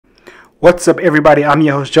What's up, everybody? I'm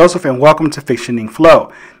your host Joseph, and welcome to Fictioning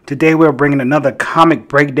Flow. Today we're bringing another comic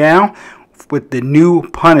breakdown with the new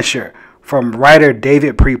Punisher from writer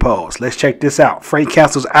David Prepose. Let's check this out. Frank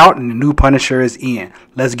Castle's out and the new Punisher is in.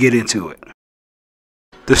 Let's get into it.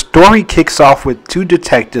 The story kicks off with two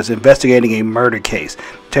detectives investigating a murder case.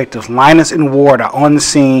 Detectives Linus and Ward are on the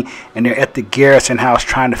scene and they're at the Garrison house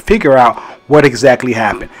trying to figure out what exactly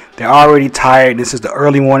happened. They're already tired. This is the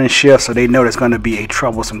early morning shift, so they know there's going to be a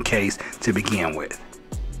troublesome case to begin with.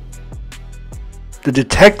 The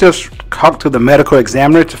detectives talk to the medical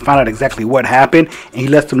examiner to find out exactly what happened, and he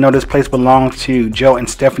lets them know this place belongs to Joe and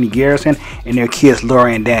Stephanie Garrison and their kids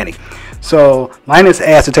Laura and Danny. So Linus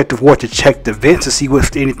asked Detective Ward to check the vents to see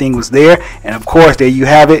if anything was there, and of course, there you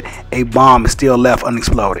have it, a bomb is still left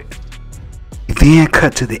unexploded. We then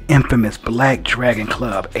cut to the infamous Black Dragon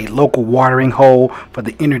Club, a local watering hole for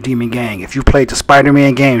the Inner Demon Gang. If you played the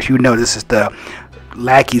Spider-Man games, you know this is the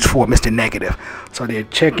lackeys for Mr. Negative. So they're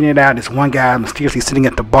checking it out. This one guy mysteriously sitting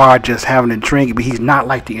at the bar just having a drink, but he's not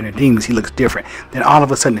like the Inner Demons. He looks different. Then all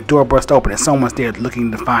of a sudden the door bursts open and someone's there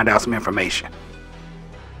looking to find out some information.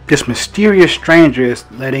 This mysterious stranger is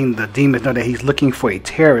letting the demons know that he's looking for a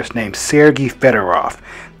terrorist named Sergei Fedorov,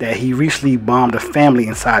 that he recently bombed a family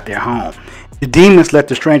inside their home. The demons let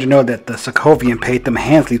the stranger know that the Sokovian paid them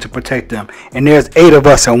handsomely to protect them, and there's 8 of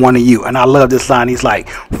us and 1 of you. And I love this line. He's like,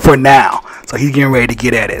 for now. So he's getting ready to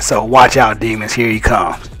get at it. So watch out, demons. Here he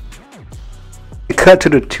comes. We cut to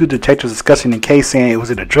the two detectives discussing the case, saying it was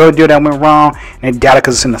a drug deal that went wrong, and they doubt it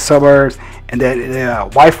because it's in the suburbs, and that their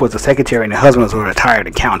wife was a secretary and the husband was a retired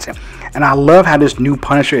accountant. And I love how this new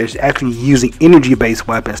Punisher is actually using energy-based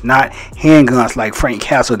weapons, not handguns like Frank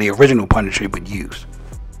Castle, the original Punisher, would use.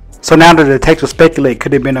 So now the detectives speculate,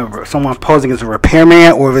 could it have been someone posing as a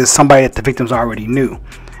repairman, or if it's somebody that the victims already knew.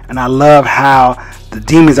 And I love how the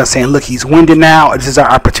demons are saying, look, he's winded now, this is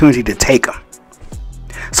our opportunity to take him.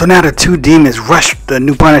 So now the two demons rush the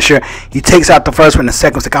new Punisher. He takes out the first one, the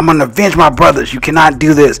second one's like, I'm going to avenge my brothers. You cannot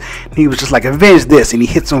do this. And he was just like, avenge this. And he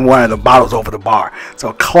hits him one of the bottles over the bar.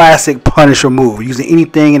 So classic Punisher move, using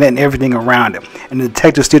anything and everything around him. And the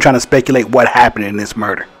detective's still trying to speculate what happened in this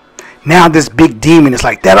murder. Now this big demon is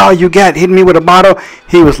like, that all you got, hitting me with a bottle?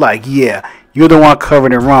 He was like, yeah, you're the one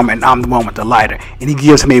covered in rum and I'm the one with the lighter. And he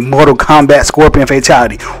gives him a Mortal Kombat Scorpion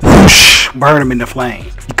fatality. Whoosh, burn him in the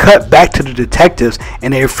flames. We cut back to the detectives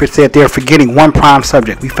and they said they're forgetting one prime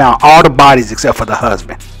subject. We found all the bodies except for the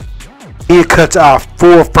husband. Then cuts our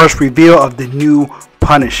full first reveal of the new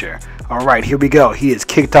Punisher. Alright, here we go. He has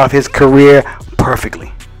kicked off his career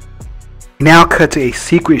perfectly. Now cut to a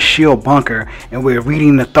secret SHIELD bunker, and we're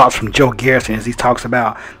reading the thoughts from Joe Garrison as he talks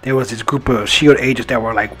about there was this group of SHIELD agents that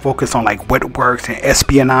were like focused on like wet works and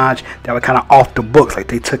espionage that were kind of off the books. Like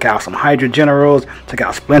they took out some Hydra generals, took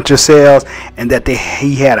out Splinter Cells, and that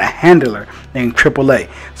he had a handler named AAA.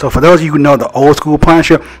 So for those of you who know the old school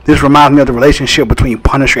Punisher, this reminds me of the relationship between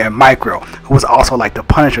Punisher and Micro, who was also like the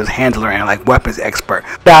Punisher's handler and like weapons expert.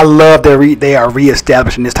 I love that they are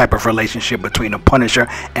reestablishing this type of relationship between the Punisher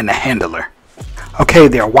and the handler. Okay,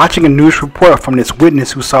 they're watching a news report from this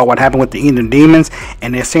witness who saw what happened with the Inner Demons,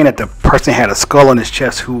 and they're saying that the person had a skull on his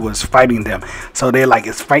chest who was fighting them. So they're like,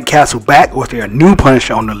 is Frank Castle back, or is there a new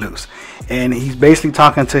Punisher on the loose? And he's basically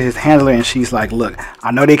talking to his handler, and she's like, look,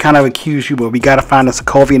 I know they kind of accuse you, but we got to find a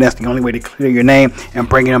Sokovian. That's the only way to clear your name and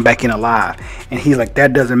bringing him back in alive. And he's like,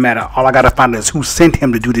 that doesn't matter. All I got to find is who sent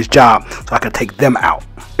him to do this job so I can take them out.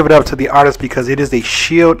 Give it up to the artist because it is a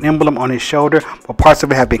SHIELD emblem on his shoulder, but parts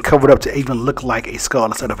of it have been covered up to even look like a skull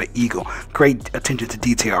instead of an eagle. Great attention to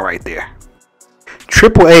detail right there.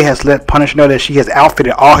 AAA has let Punisher know that she has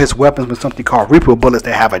outfitted all his weapons with something called Reaper bullets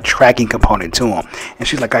that have a tracking component to them. And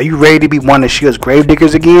she's like, are you ready to be one of SHIELD's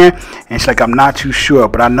gravediggers again? And she's like, I'm not too sure,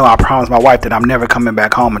 but I know I promised my wife that I'm never coming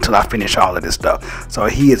back home until I finish all of this stuff. So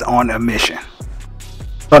he is on a mission.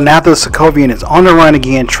 So now the Sokovian is on the run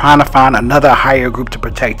again, trying to find another higher group to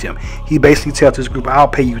protect him. He basically tells this group, I'll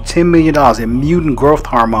pay you $10 million in mutant growth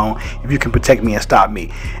hormone if you can protect me and stop me.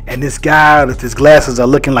 And this guy with his glasses are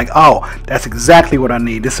looking like, oh, that's exactly what I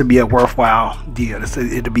need. This would be a worthwhile deal.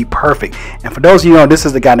 It'd be perfect. And for those of you who know, this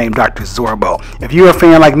is the guy named Dr. Zorbo. If you're a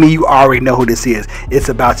fan like me, you already know who this is. It's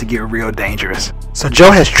about to get real dangerous. So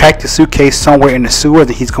Joe has tracked the suitcase somewhere in the sewers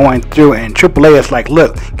that he's going through, and AAA is like,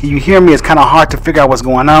 look, can you hear me? It's kind of hard to figure out what's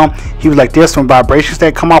going on. He was like, there's some vibrations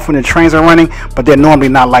that come off when the trains are running, but they're normally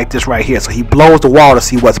not like this right here. So he blows the wall to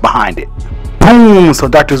see what's behind it. Boom! So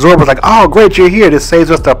Dr. Zorbo's like, oh great, you're here. This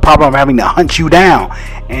saves us the problem of having to hunt you down.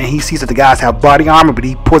 And he sees that the guys have body armor, but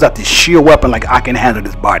he pulls out this SHIELD weapon like, I can handle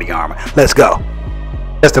this body armor. Let's go.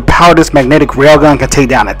 As the power of this magnetic railgun can take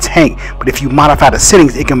down a tank, but if you modify the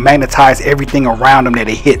settings, it can magnetize everything around them that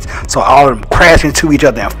it hits. So all of them crash into each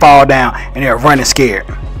other and fall down, and they're running scared.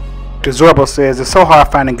 Dr. Zorbo says it's so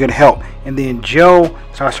hard finding good help, and then Joe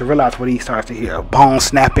starts to realize what he starts to hear: bone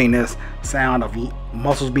snapping, this sound of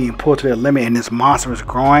muscles being pulled to their limit, and this monster is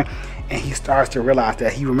growing. And he starts to realize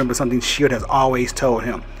that he remembers something S.H.I.E.L.D. has always told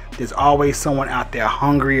him: there's always someone out there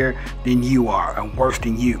hungrier than you are and worse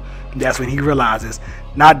than you. And that's when he realizes,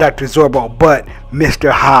 not Dr. Zorbo, but Mr.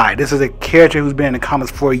 Hyde. This is a character who's been in the comics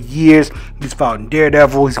for years. He's fought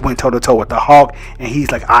Daredevil, he's went toe to toe with the Hulk, and he's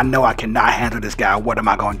like, I know I cannot handle this guy. What am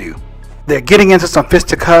I going to do? They're getting into some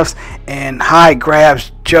fisticuffs, and Hyde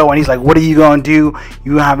grabs Joe and he's like, what are you going to do?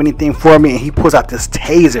 You don't have anything for me? And he pulls out this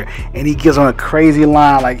taser and he gives on a crazy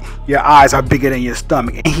line like, your eyes are bigger than your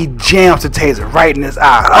stomach. And he jams the taser right in his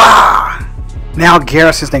eye. Ah! Now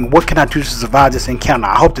Garrison's thinking, what can I do to survive this encounter?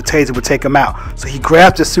 I hope the taser will take him out. So he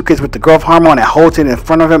grabs the suitcase with the growth hormone and holds it in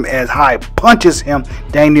front of him as Hyde punches him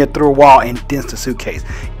dang near through a wall and dents the suitcase.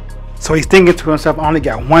 So he's thinking to himself, I only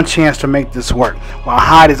got one chance to make this work. While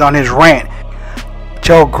Hyde is on his rant,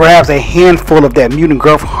 Joe grabs a handful of that mutant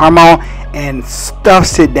growth hormone and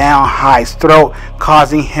stuffs it down Hyde's throat,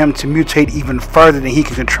 causing him to mutate even further than he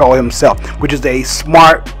can control himself, which is a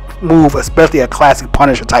smart move, especially a classic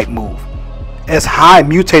Punisher type move. As Hyde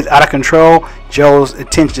mutates out of control, Joe's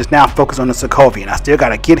attention is now focused on the Sokovian. I still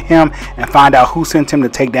gotta get him and find out who sent him to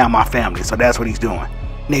take down my family, so that's what he's doing.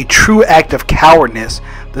 In a true act of cowardness,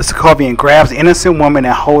 the Sokovian grabs the innocent woman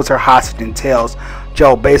and holds her hostage and tells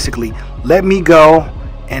Joe basically, let me go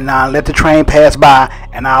and let the train pass by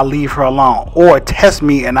and I'll leave her alone. Or test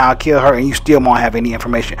me and I'll kill her and you still won't have any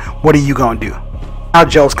information. What are you going to do? Now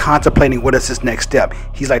Joe's contemplating what is his next step.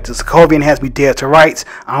 He's like, the Sokovian has me dead to rights.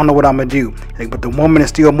 I don't know what I'm going to do. Like, but the woman is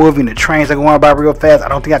still moving. The trains are going by real fast. I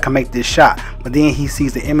don't think I can make this shot. But then he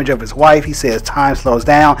sees the image of his wife. He says time slows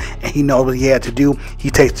down and he knows what he had to do. He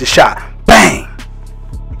takes the shot. Bang!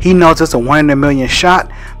 He knows it's a 1 in a million shot.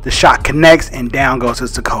 The shot connects and down goes the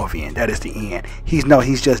Sokovian. That is the end. He's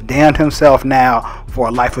just damned himself now for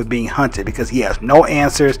a life of being hunted because he has no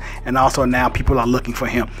answers, and also now people are looking for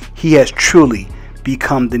him. He has truly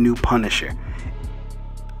become the new Punisher.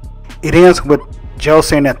 It ends with Joe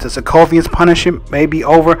saying that the Sokovian's punishment may be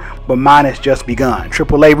over, but mine has just begun.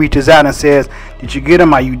 AAA reaches out and says, did you get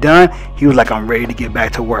him? Are you done? He was like, I'm ready to get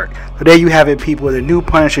back to work. So there you have it, people. The new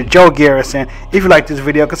Punisher, Joe Garrison. If you like this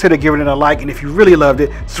video, consider giving it a like. And if you really loved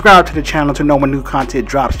it, subscribe to the channel to know when new content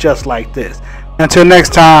drops just like this. Until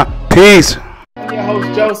next time, peace. I'm your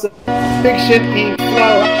host, Joseph. Fiction Inc.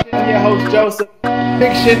 Flow. I'm your host, Joseph.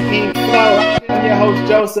 Fiction Inc. Flow. I'm your host,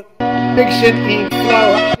 Joseph. Fiction Inc.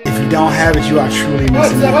 Flow. If you don't have it, you are truly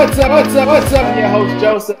missing out. What's up? I'm your host,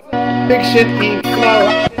 Joseph. Fiction Inc.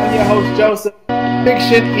 Flow. I'm your host, Joseph.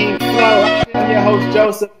 Fiction Inc. Flow. I'm your host,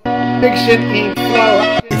 Joseph. Fiction Inc.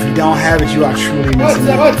 Flow. If you don't have it, you are truly missing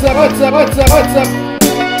out. What's up?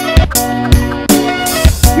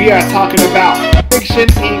 We are talking about Fiction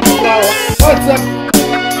Inc. Flow.